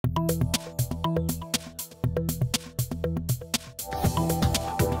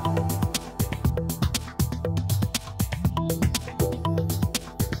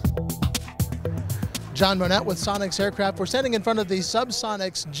John Monnett with Sonex Aircraft. We're standing in front of the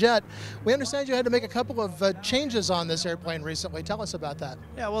SubSonex jet. We understand you had to make a couple of changes on this airplane recently. Tell us about that.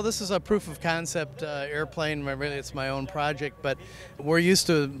 Yeah, well, this is a proof of concept airplane. Really, it's my own project, but we're used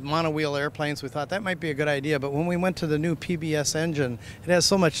to monowheel airplanes. We thought that might be a good idea, but when we went to the new PBS engine, it has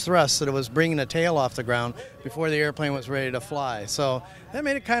so much thrust that it was bringing the tail off the ground before the airplane was ready to fly. So that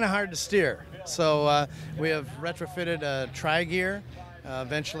made it kind of hard to steer. So we have retrofitted a tri-gear.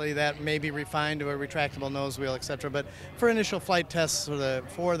 Eventually that may be refined to a retractable nose wheel, etc. But for initial flight tests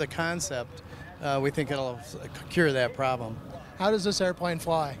for the concept, we think it'll cure that problem. How does this airplane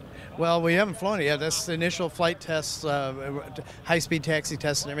fly? Well, we haven't flown it yet. That's the initial flight tests, high-speed taxi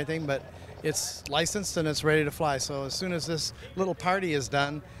tests and everything, but it's licensed and it's ready to fly. So as soon as this little party is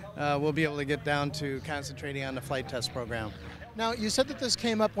done, we'll be able to get down to concentrating on the flight test program. Now, you said that this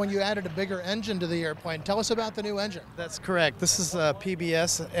came up when you added a bigger engine to the airplane. Tell us about the new engine. That's correct. This is a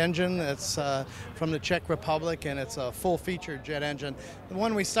PBS engine. It's from the Czech Republic, and it's a full-featured jet engine. The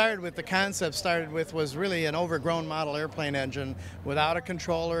one we started with, the concept started with, was really an overgrown model airplane engine without a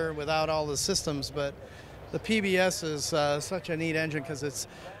controller, without all the systems. But the PBS is such a neat engine because it's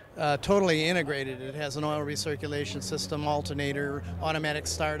totally integrated. It has an oil recirculation system, alternator, automatic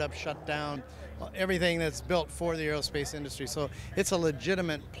startup, shutdown, everything that's built for the aerospace industry. So it's a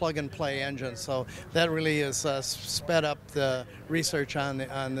legitimate plug-and-play engine. So that really has sped up the research on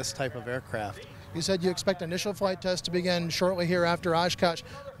this type of aircraft. You said you expect initial flight tests to begin shortly here after Oshkosh.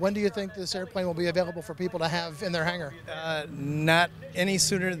 When do you think this airplane will be available for people to have in their hangar? Not any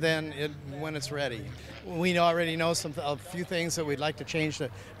sooner than when it's ready. We already know a few things that we'd like to change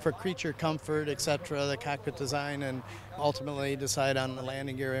for creature comfort, etc., the cockpit design, and ultimately decide on the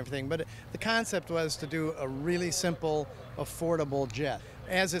landing gear and everything. But the concept was to do a really simple, affordable jet.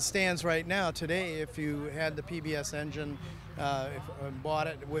 As it stands right now, today, if you had the PBS engine, bought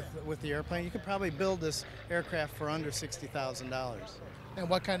it with the airplane, you could probably build this aircraft for under $60,000. And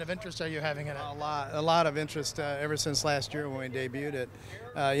what kind of interest are you having in it? A lot of interest ever since last year when we debuted it.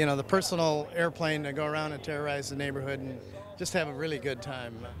 You know, the personal airplane to go around and terrorize the neighborhood and just have a really good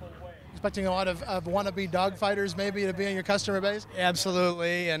time. Expecting a lot of wannabe dogfighters maybe to be in your customer base?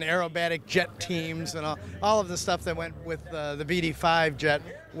 Absolutely, and aerobatic jet teams and all of the stuff that went with the BD-5 jet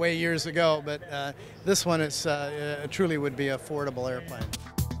way years ago. But this one is truly would be an affordable airplane.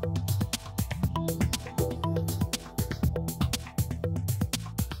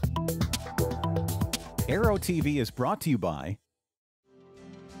 Aero-TV is brought to you by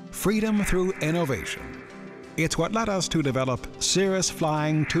Freedom through innovation. It's what led us to develop Cirrus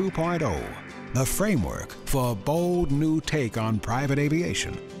Flying 2.0, the framework for a bold new take on private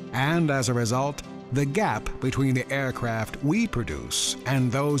aviation. And as a result, the gap between the aircraft we produce and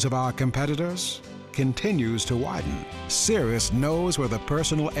those of our competitors continues to widen. Cirrus knows where the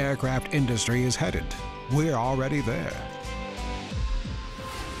personal aircraft industry is headed. We're already there.